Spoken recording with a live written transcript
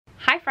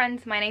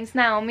friends, my name's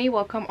Naomi.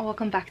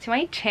 Welcome back to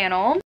my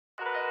channel.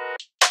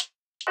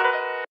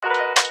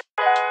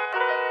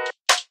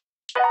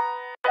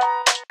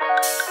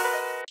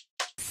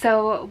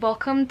 So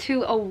welcome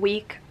to a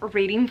week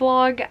reading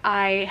vlog.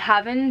 I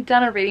haven't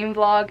done a reading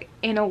vlog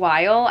in a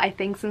while, I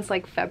think since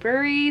like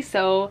February,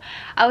 so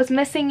I was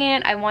missing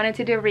it. I wanted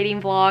to do a reading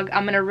vlog.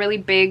 I'm in a really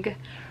big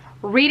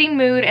reading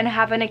mood and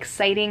have an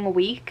exciting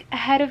week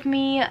ahead of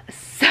me,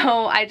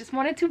 so I just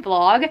wanted to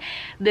vlog.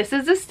 This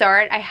is the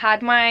start. I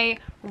had my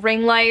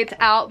ring light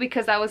out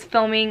because I was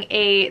filming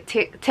a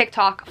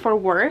TikTok for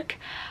work.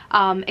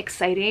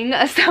 Exciting.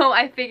 So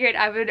I figured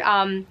I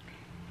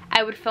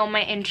would film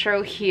my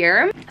intro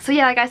here. So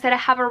yeah, like I said, I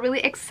have a really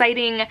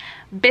exciting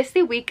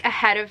busy week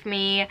ahead of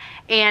me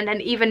and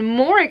an even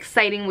more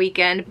exciting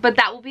weekend, but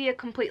that will be a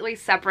completely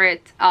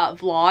separate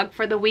vlog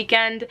for the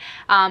weekend.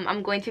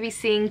 I'm going to be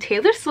seeing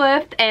Taylor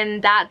Swift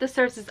and that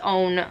deserves its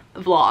own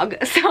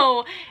vlog,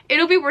 so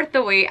it'll be worth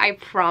the wait, I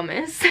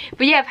promise.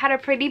 But yeah, I've had a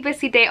pretty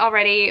busy day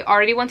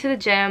already went to the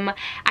gym.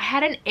 I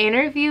had an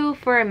interview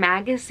for a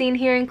magazine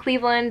here in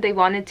Cleveland. They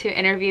wanted to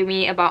interview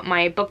me about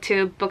my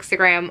booktube,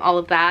 bookstagram, all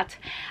of that.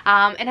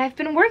 And I've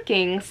been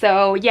working,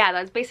 so yeah,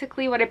 that's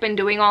basically what I've been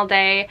doing all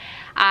day.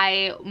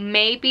 I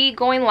may be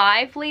going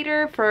live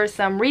later for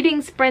some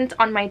reading sprint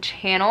on my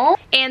channel.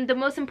 And the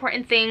most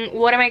important thing,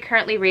 what am I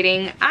currently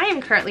reading? I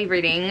am currently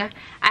reading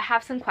I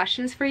Have Some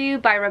Questions for You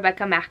by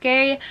Rebecca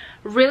Makkai.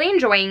 Really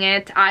enjoying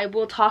it. I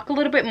will talk a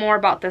little bit more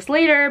about this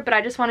later, but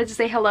I just wanted to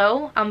say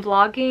hello. I'm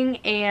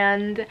vlogging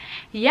and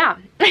yeah.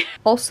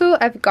 Also,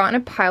 I've gotten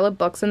a pile of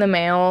books in the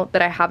mail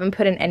that I haven't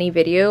put in any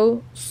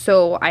video,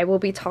 so I will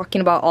be talking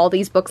about all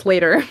these books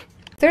later.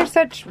 They're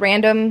such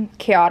random,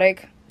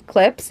 chaotic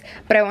clips,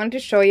 but I wanted to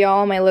show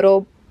y'all my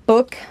little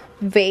book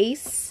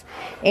vase,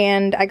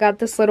 and I got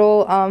this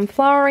little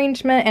flower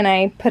arrangement and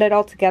I put it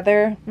all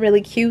together,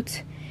 really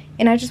cute,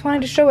 and I just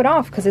wanted to show it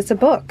off because it's a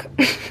book.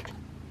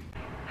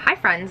 Hi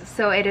friends,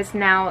 so it is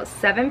now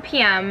 7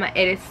 p.m.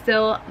 It is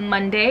still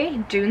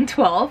Monday, June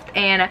 12th,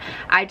 and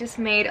I just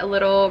made a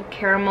little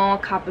caramel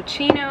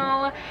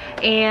cappuccino,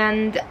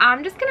 and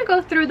I'm just gonna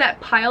go through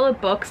that pile of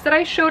books that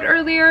I showed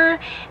earlier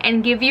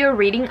and give you a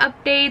reading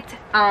update.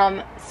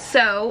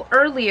 So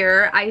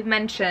earlier I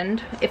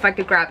mentioned, if I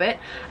could grab it,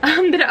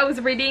 that I was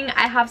reading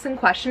I Have Some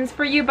Questions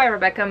for You by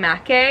Rebecca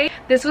Makkai.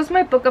 This was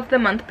my book of the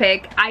month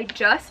pick. I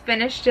just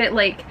finished it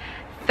like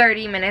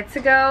 30 minutes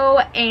ago,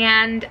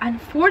 and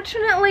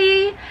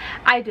unfortunately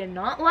I did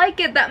not like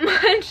it that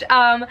much.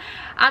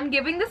 I'm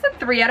giving this a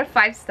 3 out of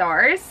 5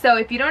 stars. So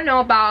if you don't know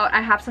about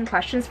I Have Some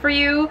Questions for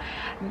You,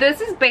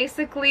 this is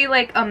basically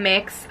like a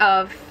mix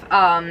of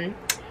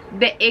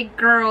The It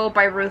Girl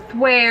by Ruth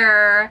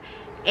Ware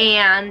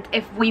and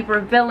If We Were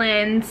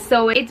Villains.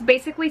 So it's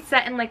basically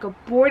set in like a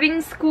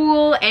boarding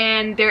school,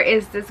 and there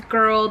is this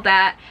girl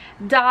that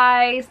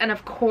dies, and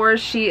of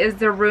course she is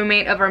the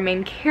roommate of our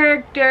main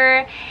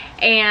character,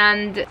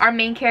 and our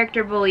main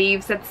character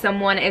believes that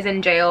someone is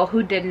in jail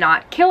who did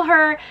not kill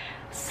her.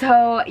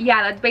 So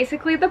yeah, that's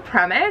basically the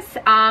premise.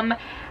 I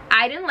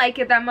didn't like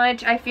it that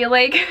much. I feel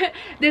like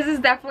this is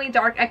definitely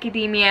dark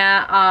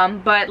academia,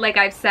 but like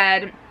I've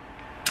said,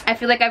 I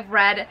feel like I've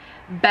read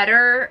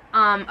better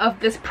of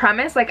this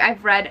premise. Like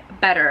I've read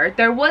better.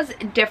 There was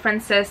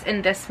differences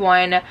in this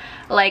one.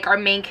 Like our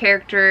main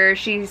character,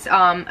 she's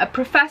a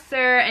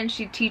professor and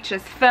she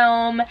teaches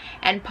film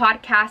and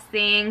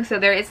podcasting, so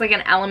there is like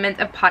an element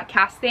of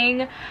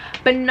podcasting,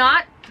 but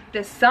not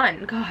the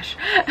sun, gosh.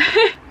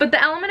 But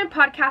the element of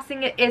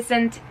podcasting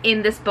isn't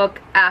in this book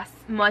as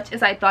much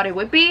as I thought it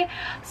would be.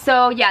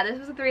 So yeah, this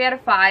was a 3 out of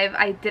 5.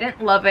 I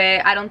didn't love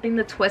it. I don't think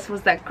the twist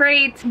was that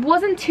great.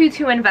 Wasn't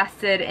too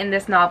invested in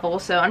this novel,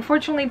 so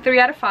unfortunately 3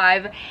 out of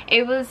 5.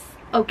 It was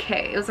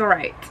okay, it was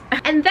alright.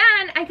 And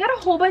then I got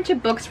a whole bunch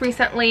of books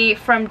recently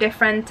from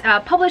different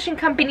publishing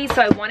companies,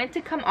 so I wanted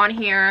to come on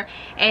here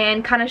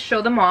and kind of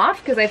show them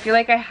off because I feel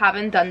like I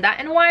haven't done that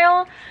in a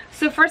while.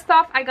 So first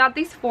off, I got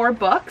these 4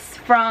 books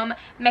from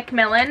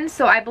Macmillan.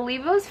 So I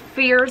believe it was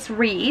Fierce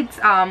Reads,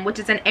 which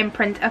is an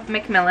imprint of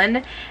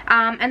Macmillan,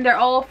 and they're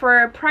all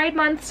for Pride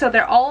Month, so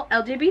they're all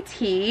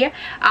LGBT.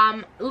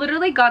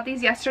 Literally got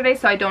these yesterday,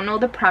 so I don't know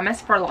the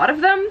premise for a lot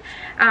of them.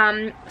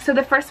 So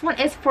the first one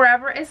is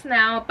Forever Is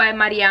Now by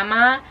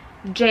Mariama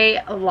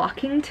J.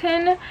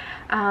 Lockington.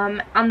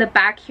 On the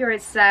back here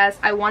it says,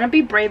 I want to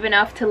be brave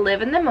enough to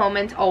live in the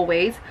moment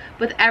always,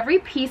 with every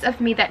piece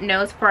of me that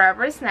knows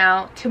forever is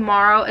now,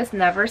 tomorrow is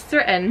never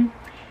certain.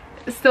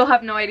 Still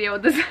have no idea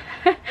what this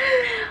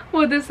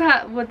what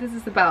this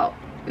is about.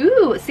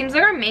 Ooh, it seems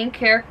like our main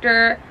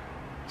character,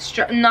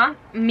 not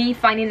me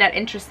finding that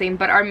interesting,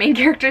 but our main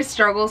character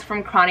struggles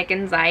from chronic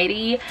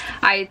anxiety.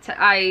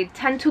 I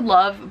tend to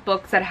love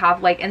books that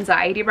have like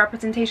anxiety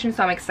representation,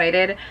 so I'm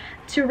excited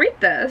to read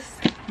this.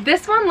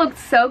 This one looked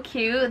so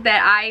cute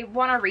that I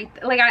want to read.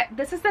 Like,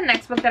 this is the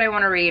next book that I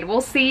want to read.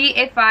 We'll see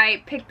if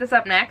I pick this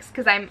up next,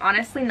 because I'm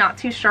honestly not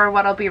too sure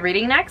what I'll be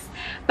reading next.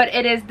 But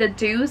it is The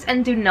Do's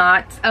and Do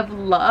Nots of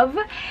Love,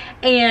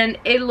 and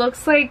it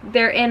looks like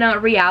they're in a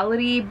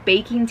reality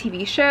baking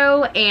TV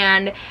show,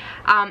 and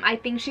I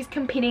think she's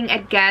competing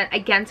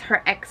against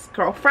her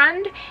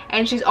ex-girlfriend,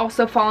 and she's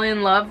also falling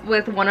in love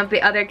with one of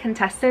the other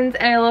contestants,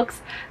 and it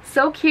looks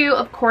so cute.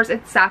 Of course,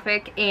 it's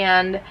sapphic,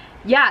 and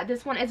yeah,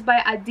 this one is by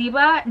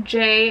Adiba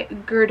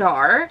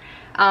Jaigirdar,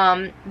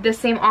 the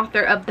same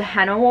author of the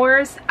Henna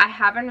Wars. I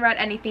haven't read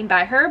anything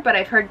by her, but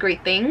I've heard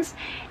great things,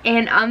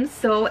 and I'm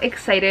so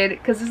excited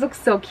because this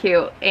looks so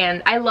cute.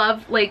 And I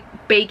love like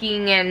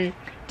baking and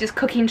just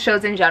cooking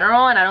shows in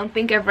general, and I don't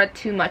think I've read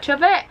too much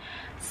of it,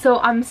 so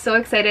I'm so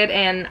excited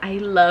and I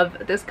love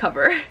this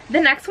cover.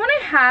 The next one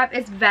I have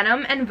is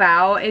Venom and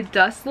Vow. It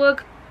does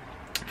look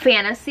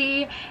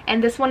fantasy,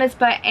 and this one is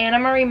by Anna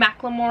Marie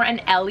McLemore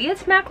and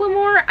Elliot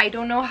McLemore. I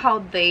don't know how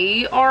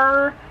they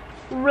are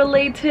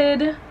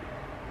related.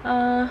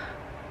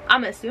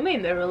 I'm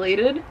assuming they're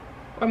related,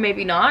 or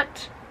maybe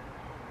not.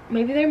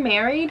 Maybe they're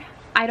married.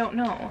 I don't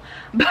know,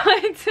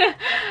 but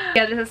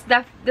yeah,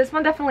 this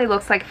one definitely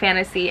looks like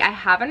fantasy. I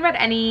haven't read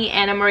any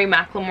Anna Marie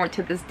McLemore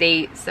to this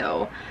date,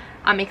 so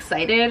I'm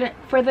excited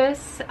for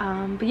this.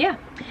 But yeah,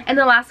 and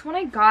the last one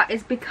I got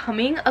is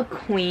Becoming a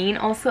Queen,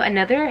 also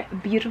another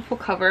beautiful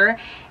cover,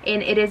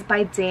 and it is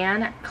by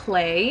Dan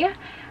Clay.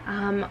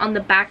 On the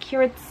back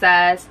here it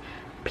says,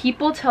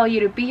 "People tell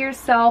you to be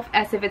yourself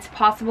as if it's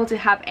possible to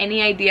have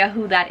any idea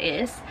who that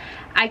is.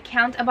 I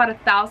count about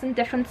 1,000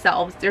 different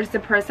selves. There's the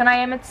person I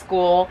am at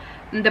school,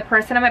 the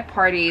person I'm at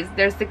parties,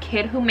 there's the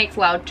kid who makes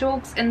loud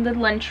jokes in the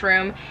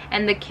lunchroom,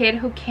 and the kid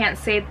who can't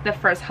say the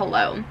first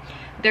hello.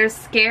 There's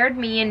scared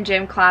me in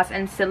gym class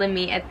and silly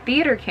me at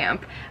theater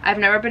camp. I've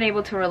never been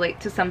able to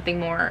relate to something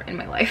more in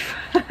my life."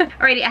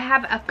 Alrighty, I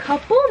have a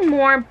couple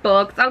more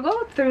books. I'll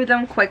go through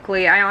them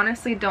quickly. I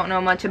honestly don't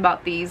know much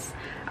about these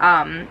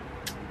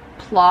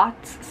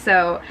plots.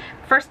 So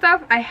first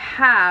off, I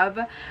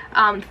have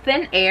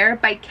Thin Air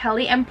by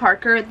Kelly M.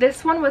 Parker.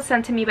 This one was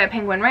sent to me by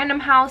Penguin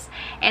Random House,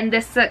 and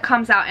this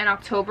comes out in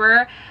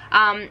October.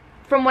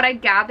 From what I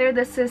gather,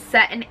 this is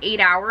set in 8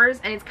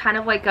 hours, and it's kind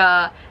of like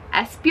a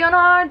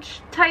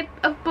espionage type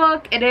of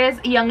book. It is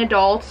young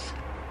adults,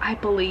 I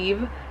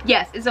believe.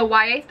 Yes, it's a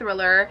YA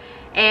thriller,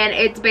 and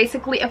it's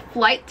basically a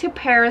flight to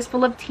Paris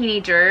full of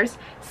teenagers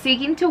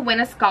seeking to win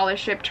a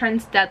scholarship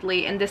turns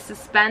deadly in this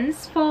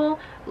suspenseful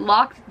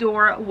locked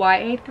door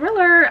YA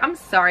thriller. I'm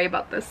sorry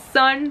about the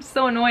sun,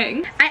 so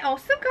annoying. I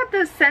also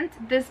got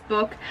sent this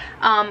book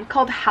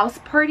called House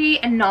Party,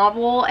 a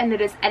novel, and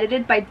it is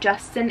edited by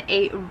Justin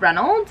A.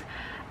 Reynolds.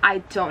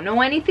 I don't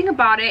know anything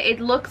about it. It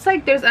looks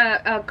like there's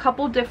a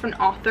couple different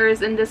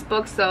authors in this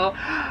book. So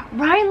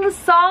Ryan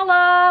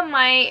LaSala,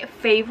 my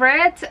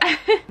favorite,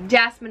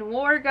 Jasmine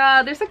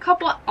Warga. There's a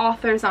couple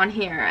authors on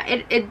here.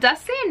 It does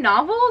say a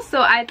novel,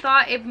 so I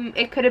thought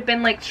it could have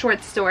been like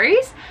short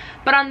stories.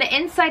 But on the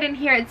inside in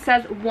here it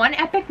says 1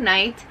 epic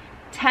night,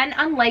 10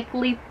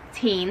 unlikely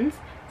teens,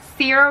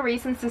 0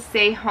 reasons to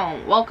stay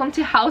home. Welcome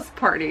to House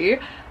Party.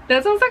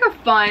 That sounds like a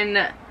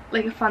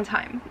fun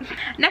time.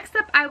 Next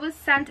up, I was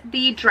sent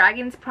The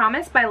Dragon's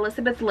Promise by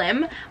Elizabeth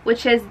Lim,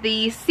 which is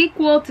the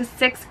sequel to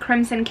 6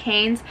 Crimson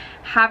Canes.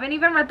 Haven't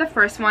even read the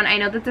first one. I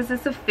know that this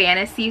is a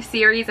fantasy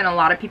series and a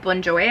lot of people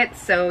enjoy it,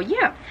 so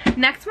yeah.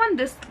 Next one,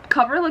 this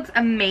cover looks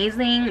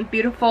amazing,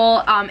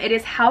 beautiful. It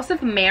is House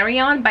of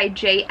Marion by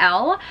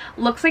Elle.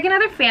 Looks like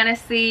another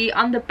fantasy.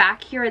 On the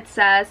back here it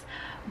says,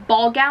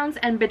 ball gowns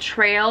and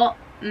betrayal,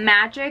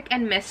 magic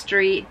and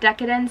mystery,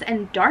 decadence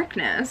and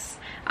darkness.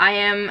 I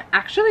am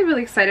actually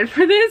really excited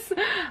for this.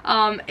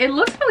 It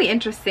looks really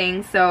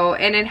interesting, so,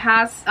 and it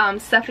has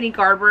Stephanie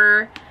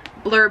Garber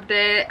blurbed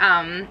it,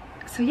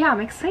 so yeah,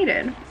 I'm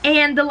excited.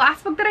 And the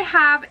last book that I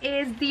have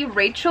is The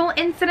Rachel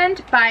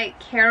Incident by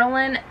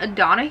Carolyn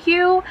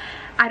Donahue.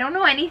 I don't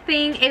know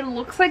anything. It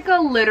looks like a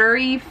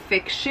literary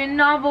fiction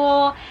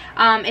novel.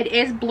 It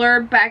is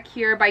blurbed back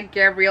here by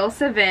Gabrielle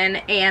Savin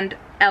and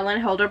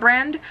Ellen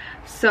Hildebrand,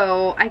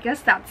 so I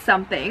guess that's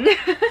something.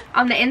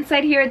 On the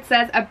inside here it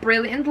says, a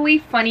brilliantly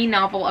funny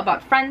novel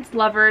about friends,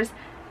 lovers,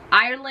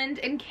 Ireland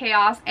in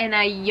chaos, and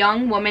a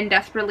young woman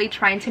desperately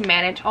trying to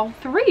manage all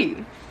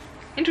three.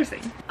 Interesting.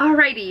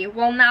 Alrighty,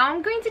 well now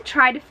I'm going to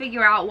try to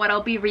figure out what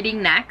I'll be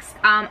reading next.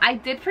 I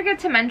did forget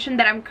to mention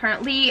that I'm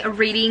currently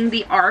reading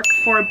the arc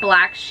for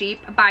Black Sheep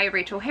by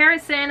Rachel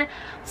Harrison.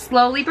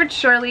 Slowly but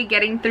surely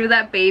getting through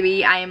that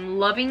baby. I am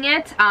loving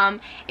it.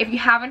 If you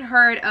haven't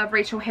heard of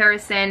Rachel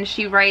Harrison,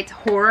 she writes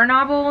horror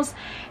novels.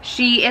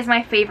 She is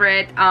my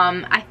favorite.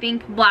 I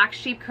think Black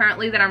Sheep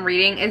currently that I'm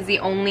reading is the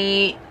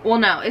only, well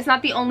no, it's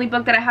not the only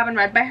book that I haven't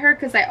read by her,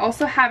 because I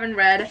also haven't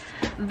read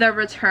The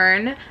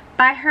Return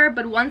by her,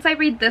 but once I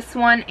read this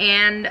one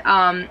and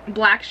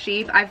Black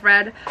Sheep, I've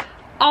read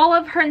all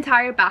of her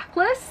entire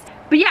backlist.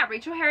 But yeah,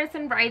 Rachel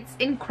Harrison writes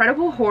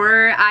incredible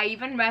horror. I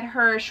even read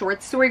her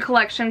short story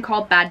collection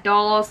called Bad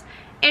Dolls.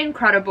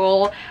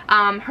 Incredible.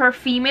 Her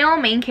female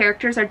main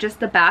characters are just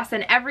the best,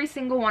 and every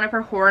single one of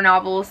her horror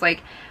novels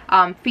like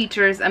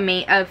features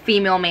a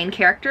female main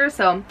character,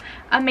 so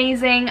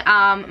amazing.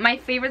 My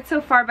favorite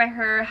so far by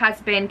her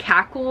has been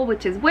Cackle,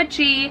 which is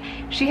witchy.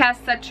 She Has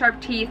Such Sharp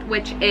Teeth,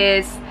 which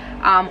is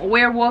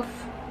werewolf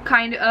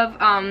kind of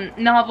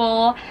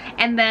novel,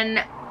 and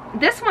then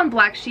this one,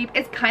 Black Sheep,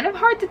 is kind of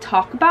hard to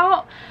talk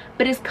about,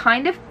 but is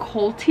kind of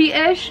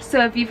culty-ish.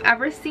 So if you've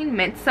ever seen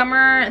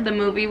Midsummer, the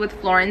movie with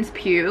Florence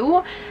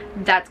Pugh,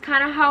 that's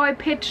kind of how I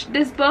pitched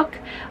this book.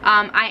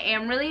 I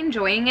am really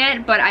enjoying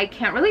it, but I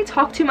can't really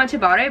talk too much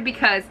about it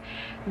because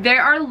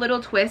there are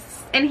little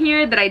twists in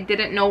here that I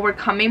didn't know were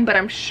coming, but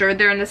I'm sure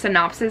they're in the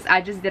synopsis.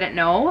 I just didn't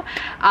know.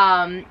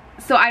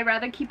 So I'd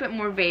rather keep it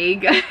more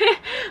vague.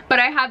 But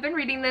I have been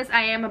reading this.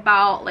 I am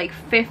about like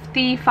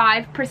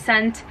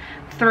 55%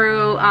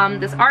 through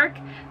this arc.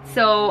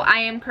 So I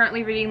am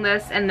currently reading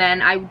this, and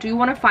then I do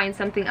want to find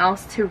something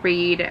else to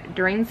read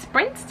during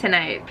sprints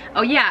tonight.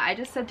 Oh yeah, I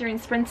just said during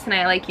sprints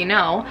tonight, like you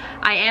know.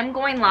 I am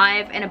going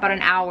live in about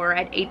an hour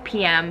at 8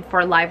 p.m.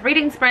 for live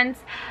reading sprints.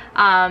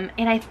 And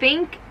I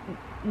think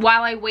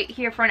while I wait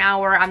here for an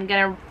hour, I'm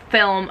gonna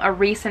film a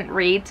recent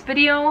reads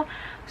video.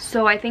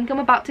 So I think I'm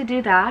about to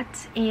do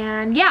that,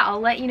 and yeah,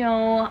 I'll let you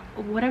know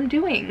what I'm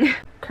doing.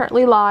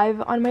 Currently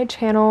live on my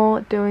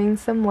channel doing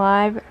some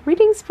live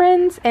reading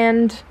sprints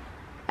and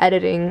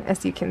editing,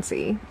 as you can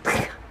see.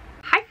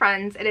 Hi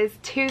friends, it is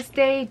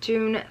Tuesday,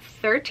 June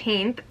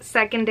 13th,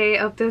 second day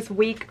of this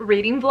week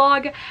reading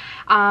vlog.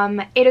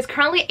 It is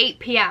currently 8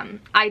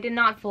 p.m. I did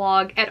not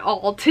vlog at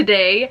all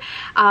today,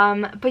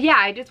 but yeah,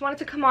 I just wanted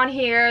to come on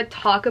here,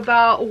 talk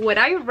about what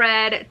I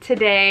read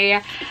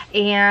today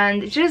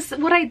and just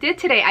what I did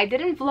today. I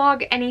didn't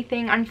vlog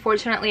anything,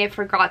 unfortunately. I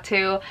forgot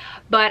to,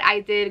 but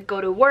I did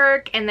go to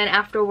work, and then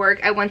after work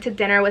I went to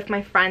dinner with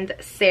my friend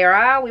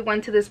Sarah. We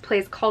went to this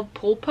place called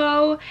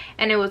Pulpo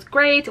and it was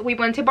great. We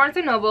went to Barnes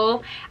 &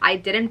 Noble. I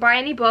didn't buy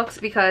any books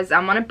because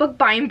I'm on a book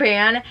buying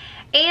ban,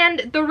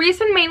 and the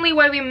reason mainly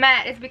why we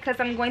met is because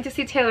I'm going to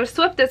see Taylor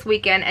Swift this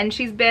weekend, and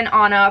she's been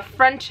on a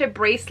friendship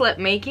bracelet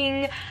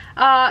making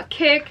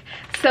kick.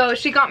 So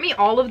she got me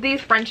all of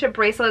these friendship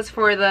bracelets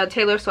for the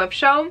Taylor Swift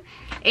show,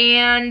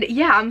 and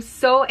yeah, I'm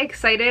so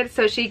excited.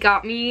 So she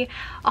got me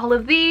all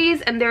of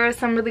these, and there are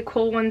some really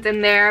cool ones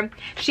in there.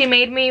 She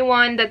made me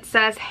one that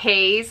says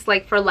haze,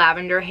 like for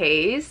lavender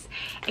haze,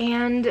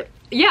 and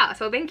yeah,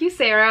 so thank you,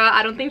 Sarah.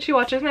 I don't think she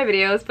watches my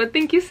videos, but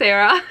thank you,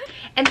 Sarah.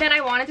 And then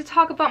I wanted to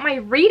talk about my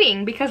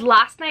reading because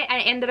last night I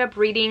ended up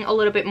reading a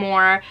little bit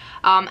more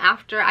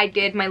after I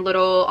did my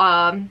little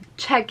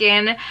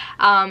check-in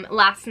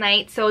last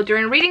night. So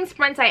during reading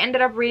sprints, I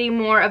ended up reading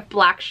more of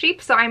Black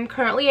Sheep. So I'm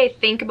currently, I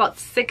think, about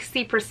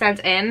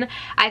 60% in.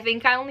 I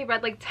think I only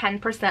read like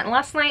 10%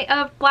 last night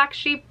of Black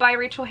Sheep by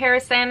Rachel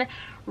Harrison.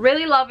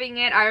 Really loving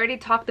it. I already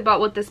talked about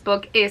what this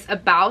book is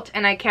about,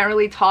 and I can't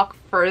really talk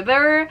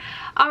further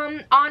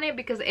on it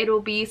because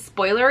it'll be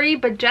spoilery,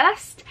 but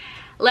just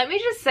let me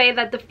just say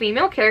that the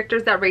female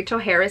characters that Rachel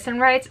Harrison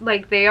writes,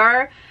 like, they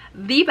are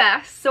the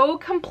best. So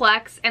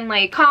complex and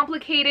like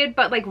complicated,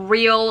 but like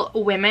real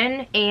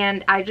women,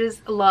 and I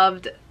just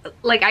loved,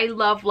 like, I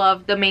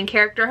love the main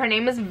character. Her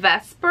name is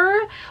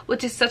Vesper,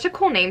 which is such a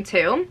cool name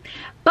too.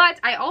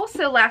 But I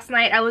also, last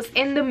night, I was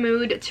in the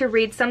mood to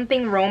read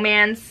something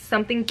romance,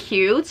 something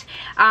cute.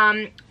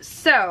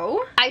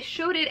 So I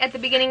showed it at the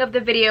beginning of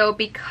the video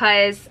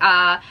because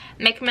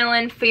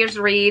Macmillan Fierce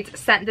Reads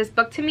sent this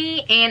book to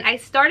me, and I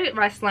started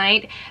last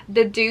night,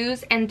 The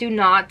Do's and Do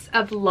Nots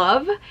of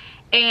Love,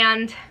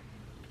 and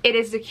it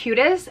is the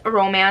cutest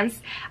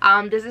romance.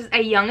 This is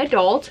a young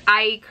adult.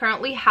 I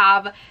currently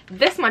have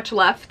this much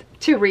left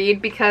to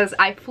read because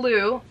I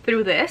flew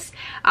through this.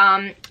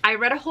 I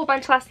read a whole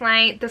bunch last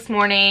night, this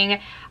morning,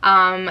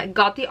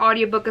 got the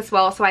audiobook as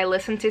well, so I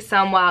listened to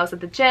some while I was at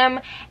the gym,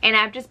 and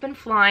I've just been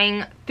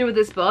flying through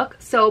this book.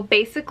 So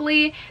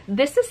basically,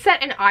 this is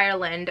set in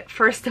Ireland,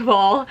 first of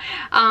all.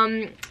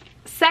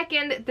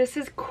 Second, this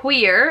is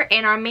queer,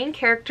 and our main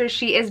character,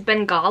 she is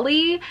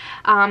Bengali.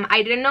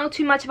 I didn't know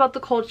too much about the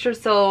culture,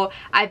 so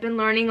I've been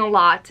learning a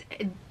lot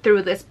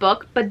through this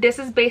book, but this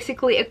is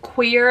basically a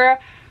queer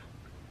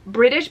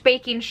British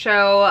baking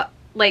show,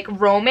 like,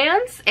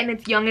 romance, and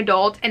it's young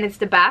adult, and it's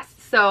the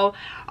best. So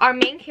our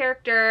main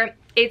character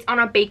is on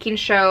a baking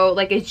show,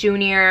 like a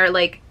junior,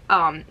 like,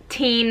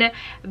 teen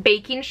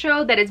baking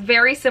show that is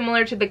very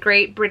similar to the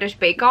Great British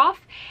Bake Off,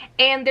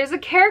 and there's a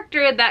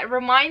character that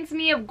reminds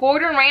me of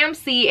Gordon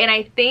Ramsay, and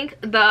I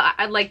think the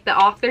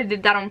author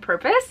did that on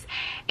purpose.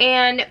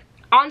 And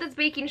on this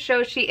baking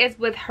show, she is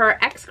with her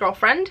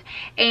ex-girlfriend,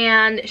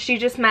 and she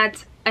just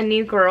met a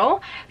new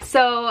girl.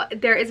 So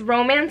there is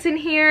romance in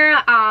here.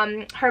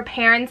 Her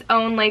parents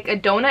own like a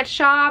donut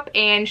shop,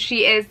 and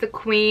she is the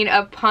queen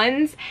of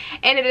puns,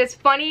 and it is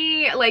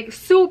funny, like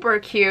super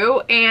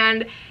cute,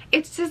 and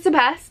it's just the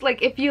best.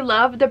 Like, if you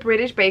love the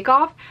British Bake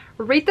Off,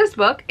 read this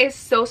book. It's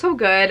so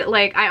good.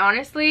 Like, I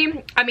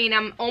honestly, I mean,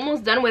 I'm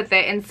almost done with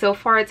it, and so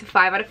far it's a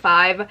 5 out of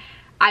 5.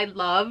 I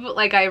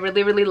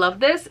really love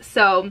this,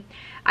 so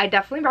I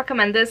definitely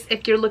recommend this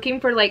if you're looking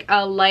for like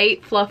a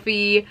light,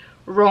 fluffy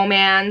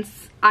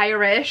romance,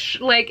 Irish.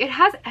 Like, it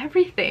has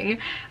everything.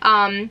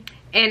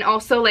 And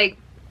also, like,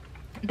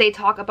 they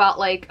talk about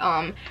like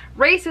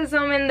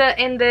racism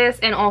in this,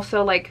 and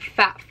also like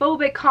fat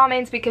phobic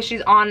comments, because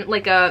she's on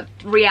like a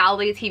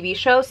reality TV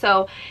show,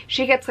 so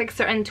she gets like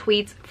certain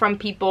tweets from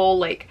people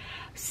like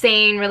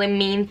saying really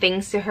mean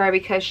things to her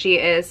because she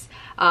is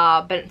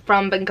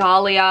from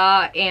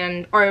Bengalia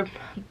or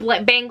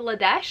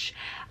Bangladesh.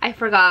 I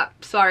forgot,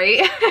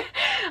 sorry.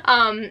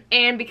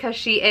 And because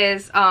she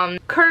is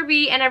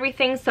curvy and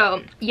everything.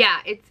 So yeah,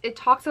 it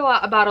talks a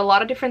lot about a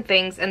lot of different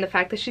things, and the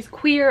fact that she's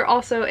queer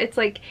also, it's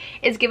like,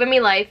 it's given me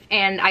life,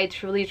 and I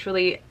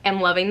truly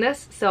am loving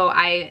this. So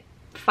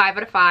 5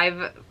 out of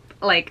 5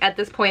 like at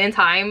this point in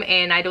time,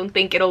 and I don't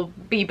think it'll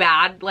be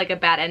bad, like a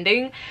bad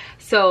ending.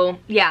 So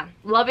yeah,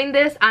 loving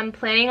this. I'm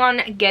planning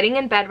on getting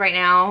in bed right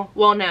now.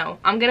 Well, no,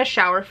 I'm gonna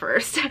shower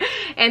first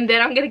and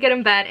then I'm gonna get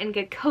in bed and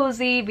get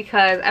cozy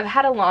because I've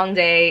had a long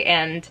day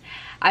and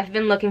I've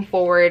been looking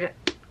forward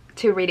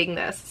to reading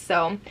this.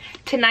 So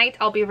tonight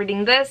I'll be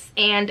reading this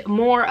and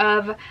more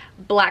of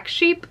Black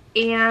Sheep,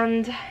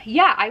 and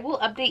yeah, I will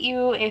update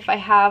you if I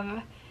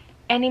have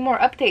any more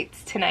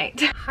updates tonight.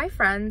 Hi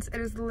friends,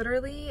 it is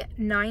literally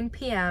 9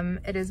 p.m.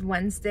 It is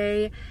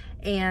Wednesday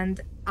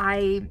and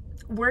I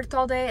worked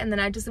all day and then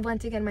I just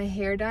went to get my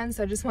hair done,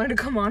 so I just wanted to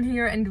come on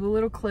here and do a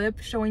little clip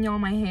showing y'all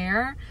my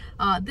hair.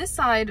 This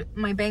side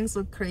my bangs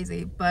look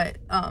crazy, but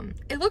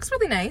it looks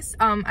really nice.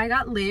 I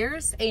got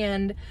layers,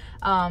 and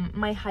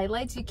my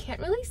highlights, you can't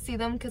really see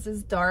them because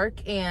it's dark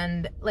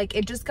and like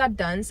it just got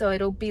done, so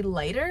it'll be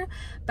lighter,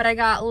 but I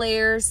got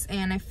layers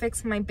and I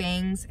fixed my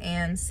bangs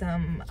and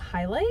some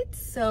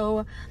highlights.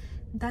 So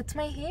that's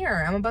my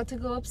hair. I'm about to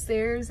go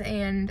upstairs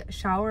and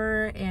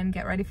shower and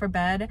get ready for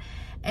bed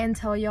and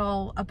tell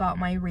y'all about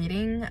my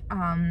reading.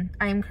 I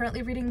am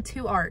currently reading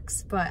 2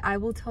 arcs, but I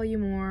will tell you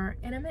more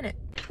in a minute.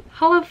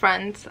 Hello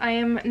friends, I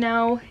am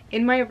now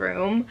in my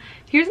room.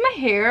 Here's my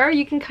hair.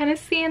 You can kind of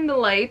see in the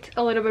light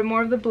a little bit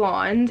more of the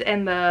blonde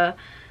and the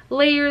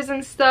layers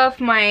and stuff.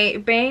 My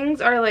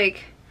bangs are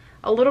like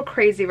a little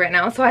crazy right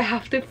now, so I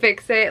have to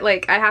fix it.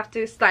 Like, I have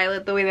to style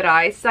it the way that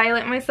I style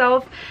it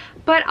myself,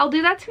 but I'll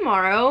do that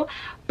tomorrow.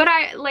 But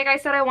like I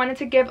said, I wanted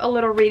to give a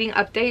little reading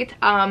update.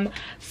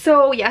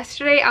 So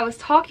yesterday I was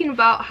talking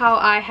about how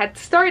I had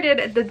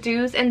started The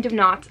Do's and Do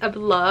Nots of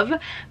Love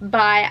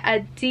by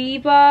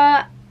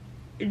Adiba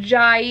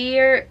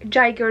Jaigirdar.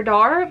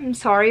 I'm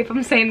sorry if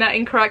I'm saying that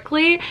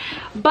incorrectly,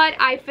 but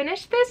I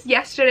finished this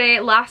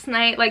last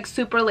night, like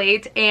super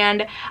late,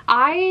 and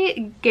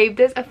I gave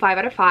this a 5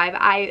 out of 5.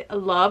 I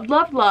loved.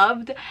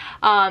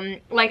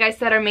 Like I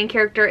said, our main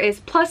character is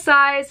plus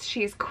size,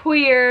 she's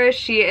queer,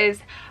 she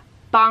is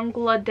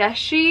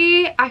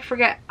Bangladeshi, I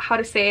forget how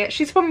to say it,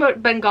 she's from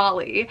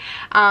Bengali,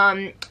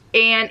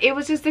 and it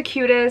was just the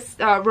cutest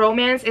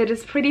romance. It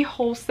is pretty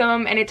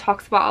wholesome, and it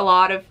talks about a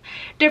lot of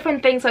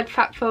different things like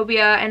fat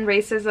phobia and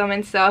racism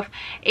and stuff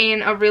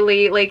in a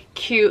really like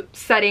cute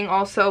setting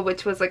also,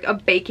 which was like a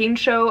baking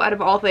show out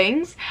of all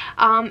things.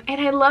 And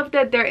I love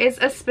that there is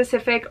a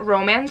specific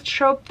romance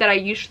trope that I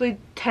usually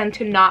tend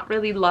to not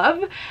really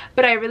love,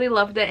 but I really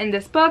loved it in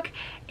this book.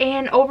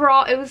 And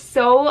overall it was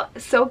so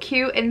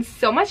cute and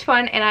so much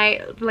fun, and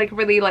I like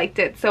really liked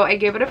it, so I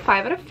gave it a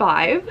 5 out of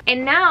 5.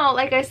 And now,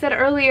 like I said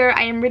earlier,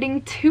 I am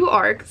reading 2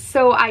 arcs.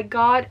 So I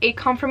got a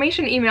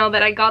confirmation email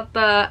that I got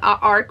the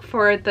arc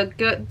for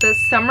the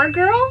Summer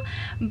Girl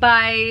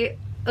by,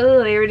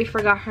 oh, I already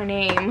forgot her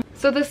name.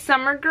 So The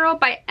Summer Girl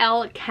by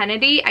Elle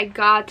Kennedy. I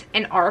got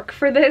an arc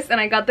for this and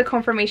I got the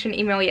confirmation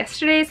email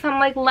yesterday, so I'm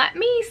like, let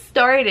me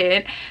start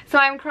it. So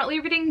I'm currently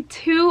reading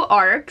 2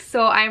 arcs.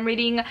 So I'm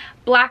reading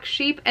Black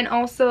Sheep and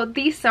also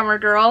The Summer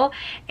Girl,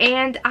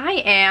 and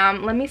I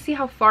am, let me see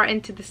how far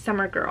into The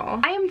Summer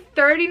Girl. I am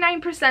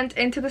 39%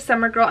 into The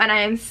Summer Girl and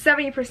I am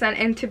 70%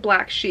 into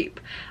Black Sheep.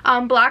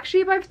 Black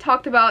Sheep I've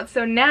talked about,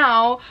 so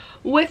now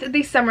with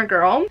The Summer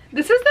Girl,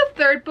 this is the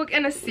 3rd book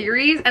in a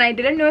series, and I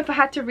didn't know if I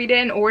had to read it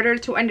in order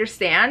to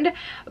understand,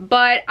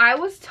 but I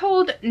was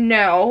told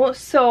no,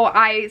 so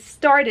I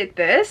started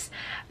this.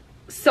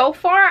 So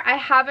far I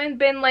haven't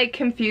been like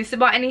confused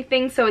about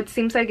anything, so it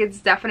seems like it's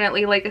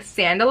definitely like a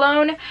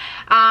standalone.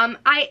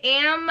 I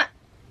am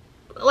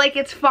like,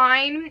 it's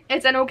fine,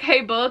 it's an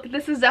okay book.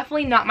 This is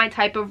definitely not my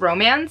type of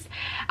romance.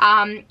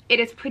 It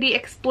is pretty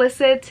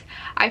explicit.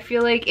 I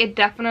feel like it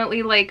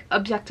definitely like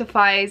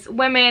objectifies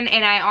women,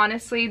 and I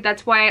honestly,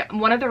 that's why,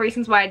 one of the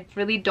reasons why I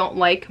really don't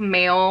like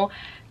male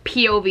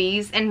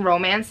POVs and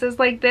romances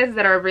like this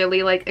that are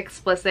really like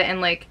explicit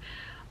and like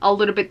a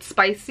little bit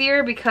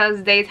spicier,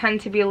 because they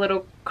tend to be a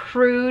little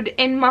crude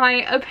in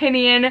my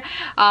opinion.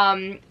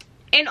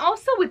 And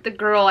also with the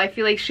girl, I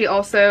feel like she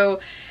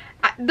also,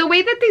 the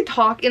way that they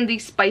talk in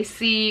these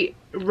spicy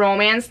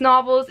romance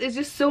novels is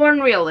just so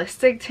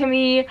unrealistic to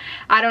me.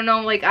 I don't know,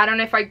 like, I don't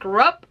know if I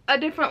grew up a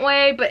different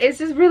way, but it's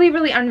just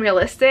really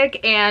unrealistic.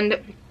 And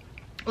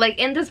like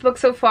in this book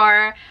so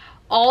far,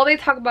 all they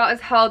talk about is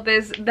how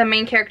the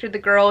main character, the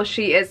girl,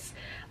 she is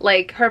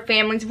like, her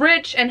family's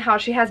rich and how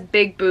she has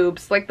big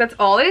boobs. Like, that's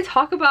all they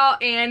talk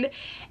about, and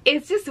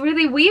it's just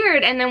really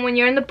weird. And then when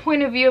you're in the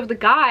point of view of the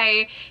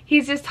guy,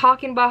 he's just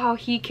talking about how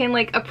he can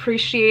like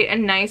appreciate a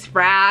nice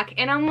rack,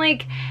 and I'm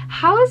like,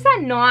 how is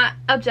that not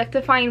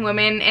objectifying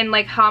women? And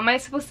like, how am I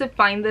supposed to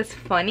find this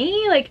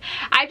funny? Like,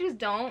 I just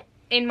don't.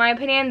 in my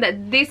opinion,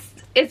 that this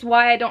is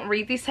why I don't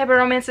read these type of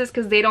romances,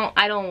 because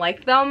I don't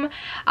like them.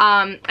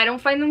 I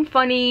don't find them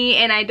funny,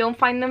 and I don't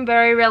find them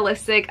very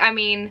realistic. I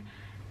mean,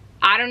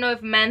 I don't know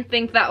if men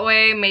think that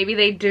way, maybe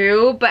they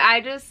do, but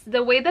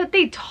the way that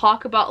they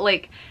talk about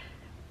like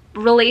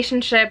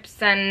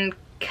relationships and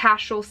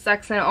casual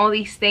sex and all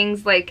these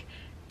things like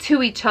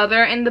to each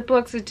other in the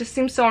books, it just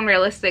seems so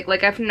unrealistic.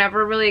 Like, I've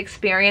never really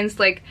experienced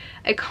like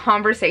a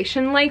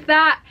conversation like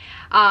that.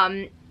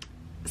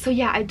 So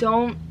yeah,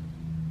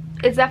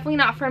 it's definitely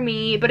not for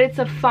me, but it's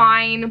a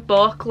fine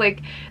book.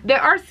 Like,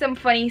 there are some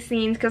funny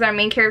scenes because our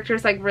main character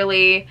is like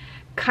really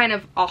kind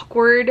of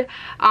awkward,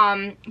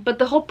 but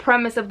the whole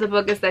premise of the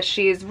book is that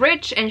she is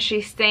rich and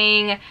she's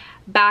staying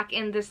back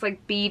in this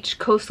like beach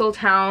coastal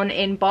town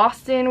in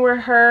Boston where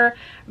her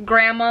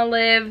grandma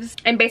lives,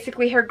 and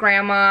basically her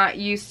grandma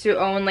used to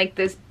own like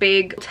this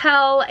big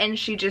hotel and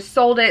she just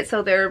sold it,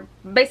 so they're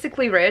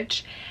basically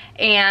rich,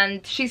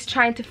 and she's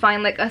trying to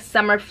find like a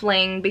summer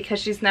fling because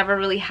she's never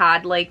really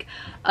had like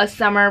a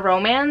summer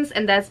romance,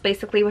 and that's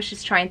basically what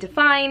she's trying to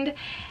find.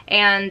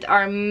 And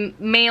our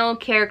male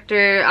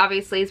character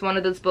obviously is one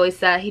of those boys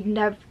that he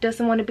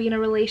doesn't want to be in a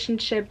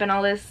relationship and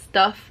all this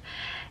stuff.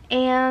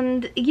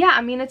 And yeah,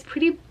 I mean, it's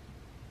pretty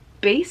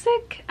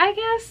basic, I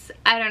guess.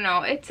 I don't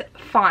know, it's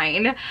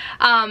fine.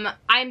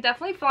 I'm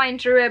definitely flying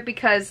through it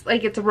because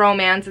like it's a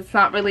romance. It's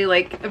not really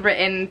like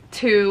written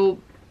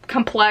too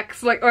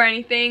complex like or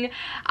anything.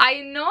 I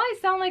know I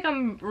sound like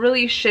I'm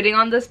really shitting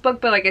on this book,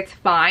 but like it's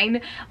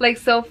fine. Like,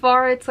 so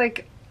far it's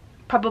like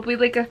probably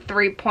like a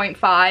 3.5,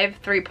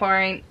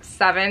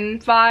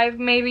 3.75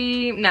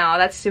 maybe. No,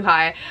 that's too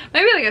high.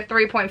 Maybe like a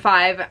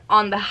 3.5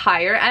 on the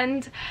higher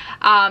end.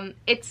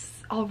 It's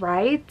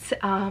alright,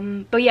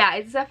 but yeah,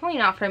 it's definitely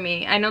not for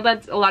me. I know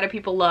that a lot of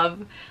people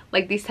love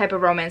like these type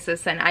of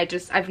romances, and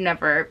I've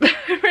never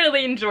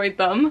really enjoyed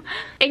them.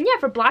 And yeah,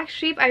 for Black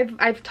Sheep,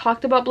 I've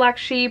talked about Black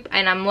Sheep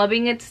and I'm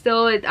loving it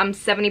still. I'm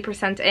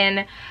 70%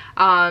 in.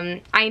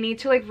 I need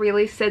to like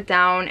really sit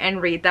down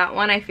and read that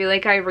one. I feel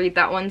like I read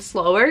that one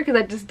slower because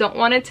I just don't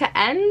want it to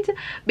end,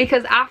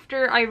 because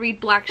after I read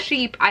Black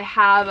Sheep I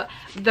have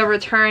The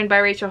Return by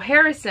Rachel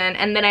Harrison,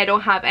 and then I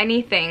don't have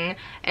anything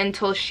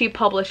until she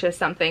publishes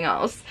something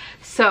else.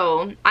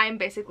 So I'm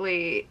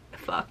basically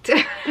fucked.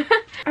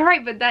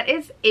 Alright, but that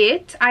is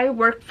it. I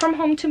work from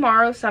home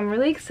tomorrow, so I'm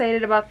really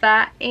excited about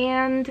that.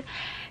 And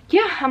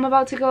yeah, I'm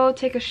about to go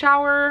take a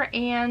shower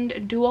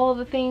and do all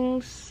the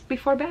things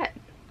before bed.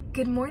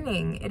 Good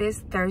morning. It is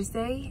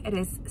Thursday. It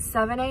is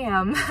 7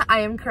 a.m. I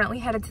am currently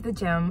headed to the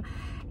gym,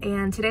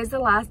 and today's the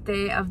last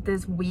day of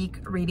this week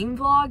reading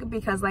vlog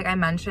because, like I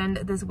mentioned,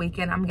 this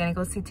weekend I'm gonna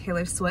go see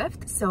Taylor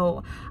Swift.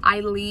 So I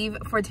leave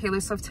for Taylor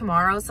Swift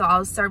tomorrow, so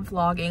I'll start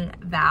vlogging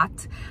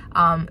that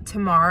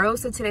tomorrow.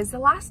 So today's the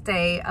last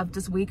day of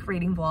this week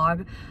reading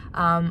vlog.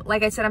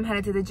 Like I said, I'm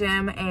headed to the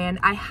gym, and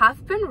I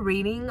have been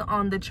reading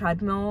on the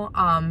treadmill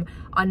on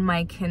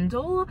my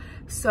Kindle,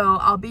 so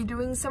I'll be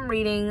doing some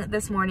reading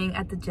this morning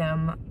at the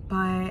gym.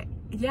 But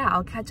yeah,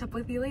 I'll catch up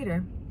with you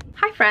later.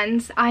 Hi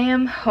friends, I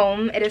am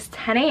home. It is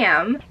 10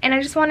 a.m. and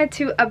I just wanted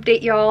to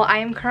update y'all. I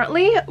am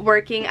currently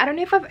working. I don't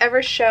know if I've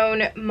ever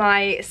shown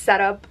my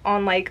setup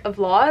on like a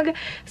vlog.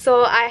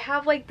 So I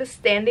have like the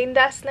standing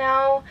desk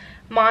now,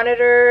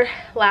 monitor,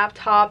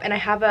 laptop, and I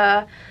have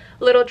a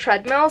little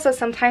treadmill. So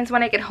sometimes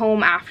when I get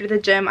home after the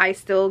gym, I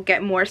still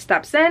get more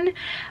steps in.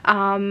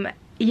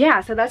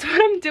 Yeah, so that's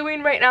what I'm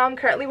doing right now. I'm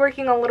currently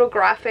working on a little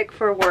graphic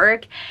for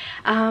work.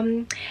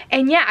 And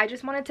yeah, I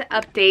just wanted to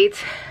update,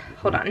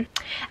 hold on.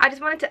 I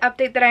just wanted to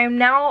update that I am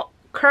now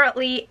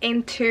currently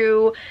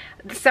into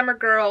the Summer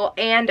Girl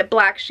and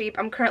Black Sheep.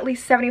 I'm currently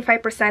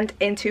 75%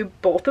 into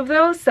both of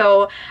those,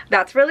 so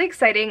that's really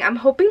exciting. I'm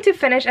hoping to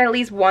finish at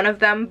least one of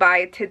them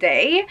by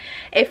today.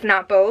 If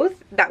not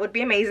both, that would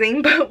be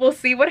amazing, but we'll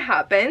see what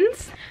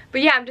happens.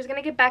 But yeah, I'm just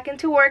gonna get back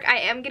into work. I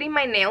am getting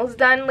my nails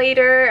done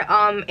later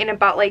in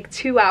about like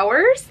 2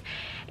 hours,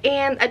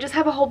 and I just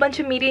have a whole bunch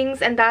of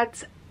meetings, and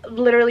that's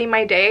literally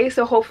my day.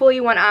 So hopefully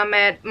when I'm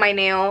at my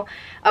nail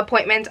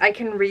appointment I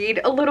can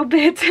read a little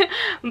bit,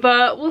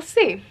 but we'll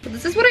see.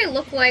 This is what I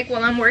look like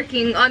while I'm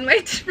working on my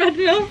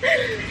treadmill.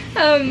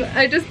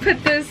 I just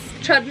put this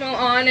treadmill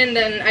on and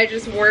then I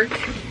just work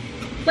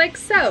like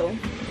so.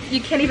 You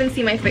can't even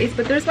see my face,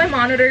 but there's my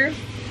monitor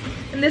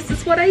and this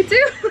is what I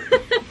do.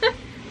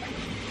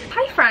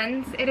 Hi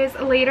friends, it is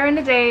later in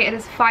the day. It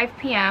is 5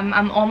 p.m.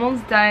 I'm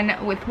almost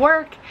done with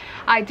work.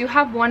 I do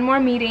have one more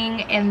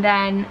meeting and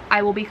then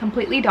I will be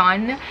completely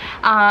done.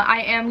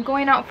 I am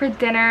going out for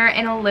dinner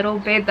in a little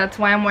bit. That's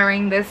why I'm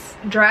wearing this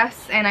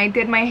dress, and I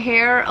did my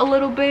hair a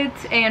little bit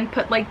and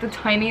put like the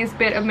tiniest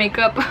bit of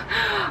makeup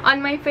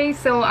on my face.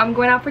 So I'm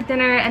going out for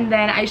dinner and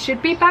then I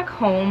should be back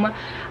home.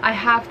 I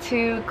have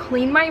to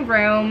clean my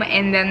room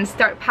and then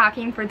start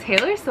packing for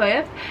Taylor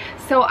Swift.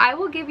 So I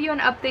will give you an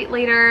update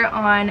later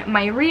on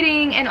my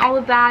reading and all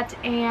of that,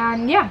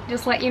 and yeah,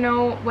 just let you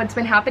know what's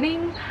been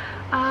happening.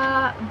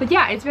 But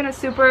yeah, it's been a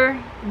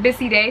super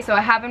busy day, so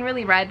I haven't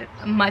really read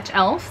much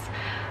else.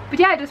 But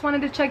yeah, I just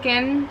wanted to check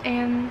in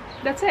and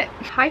that's it.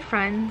 Hi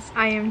friends,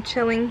 I am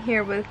chilling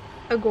here with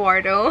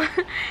Aguardo.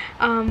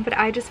 But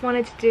I just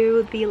wanted to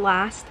do the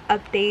last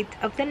update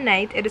of the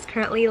night. It is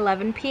currently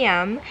 11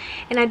 p.m.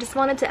 and I just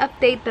wanted to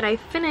update that I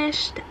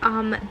finished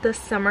The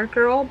Summer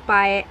Girl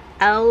by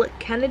Elle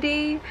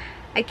Kennedy.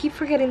 I keep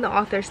forgetting the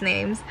author's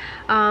names.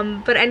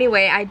 But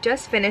anyway, I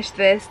just finished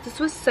this. This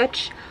was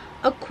such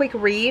a quick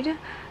read.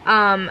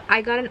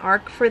 I got an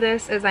ARC for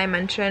this, as I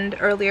mentioned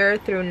earlier,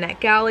 through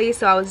NetGalley,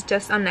 so I was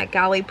just on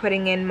NetGalley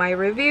putting in my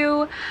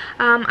review.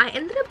 I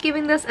ended up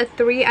giving this a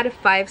 3 out of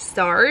 5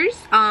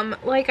 stars.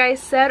 Like I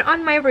said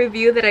on my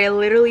review that I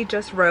literally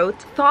just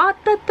wrote,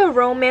 thought that the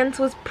romance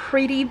was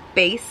pretty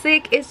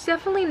basic. It's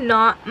definitely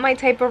not my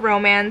type of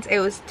romance. It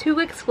was too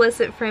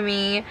explicit for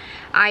me.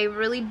 I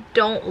really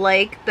don't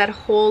like that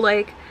whole,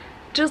 like,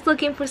 just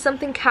looking for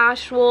something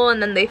casual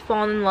and then they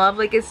fall in love.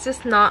 Like, it's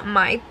just not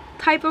my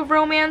type of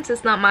romance.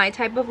 It's not my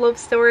type of love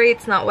story.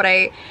 It's not what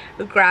I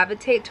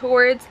gravitate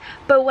towards.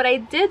 But what I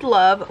did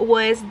love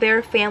was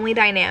their family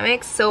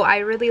dynamics. So I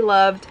really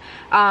loved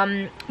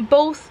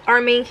both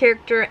our main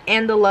character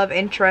and the love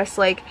interest.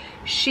 Like,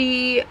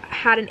 she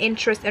had an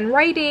interest in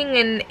writing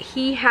and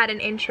he had an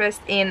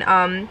interest in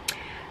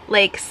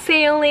like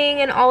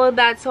sailing and all of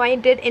that, so I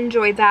did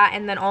enjoy that.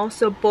 And then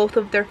also both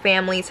of their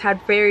families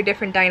had very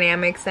different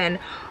dynamics, and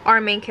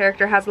our main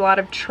character has a lot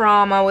of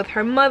trauma with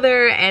her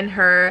mother and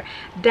her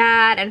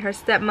dad and her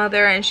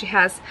stepmother, and she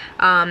has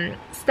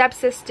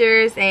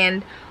stepsisters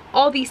and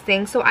all these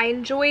things. So I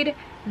enjoyed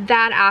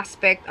that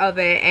aspect of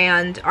it,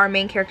 and our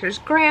main character's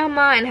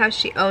grandma and how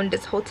she owned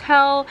this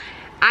hotel.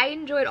 I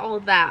enjoyed all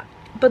of that,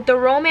 but the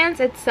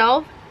romance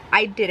itself,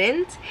 I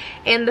didn't.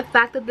 And the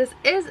fact that this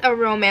is a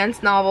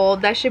romance novel,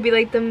 that should be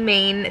like the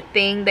main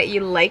thing that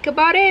you like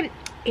about it,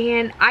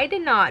 and I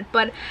did not.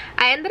 But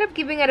I ended up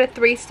giving it a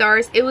 3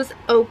 stars. It was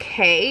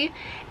okay.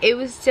 It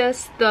was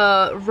just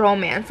the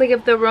romance. Like,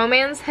 if the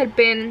romance had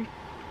been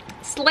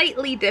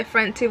slightly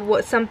different to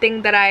what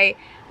something that I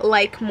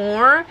like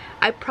more,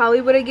 I probably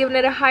would have given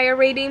it a higher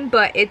rating.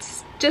 But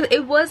it's just,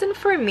 it wasn't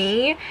for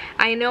me.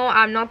 I know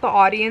I'm not the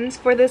audience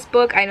for this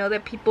book. I know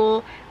that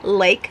people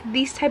like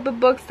these type of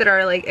books that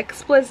are like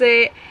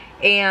explicit,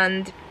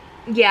 and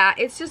yeah,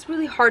 it's just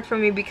really hard for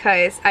me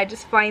because I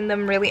just find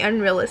them really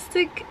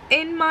unrealistic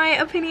in my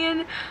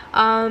opinion.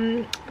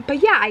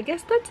 But yeah, I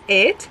guess that's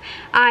it.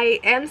 I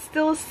am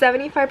still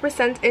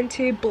 75%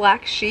 into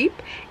Black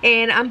Sheep,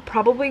 and I'm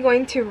probably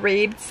going to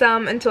read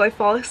some until I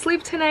fall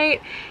asleep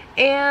tonight.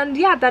 And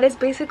yeah, that is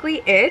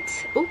basically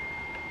it. Oh,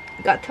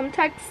 got some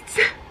texts.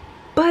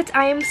 But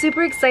I am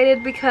super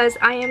excited because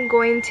I am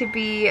going to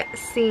be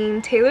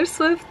seeing Taylor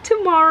Swift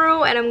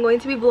tomorrow, and I'm going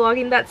to be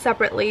vlogging that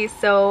separately,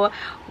 so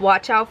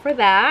watch out for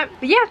that.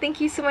 But yeah, thank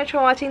you so much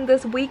for watching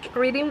this week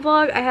reading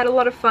vlog. I had a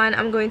lot of fun.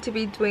 I'm going to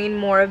be doing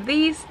more of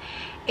these.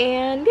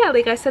 And yeah,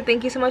 like I said,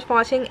 thank you so much for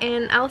watching,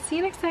 and I'll see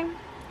you next time.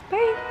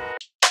 Bye!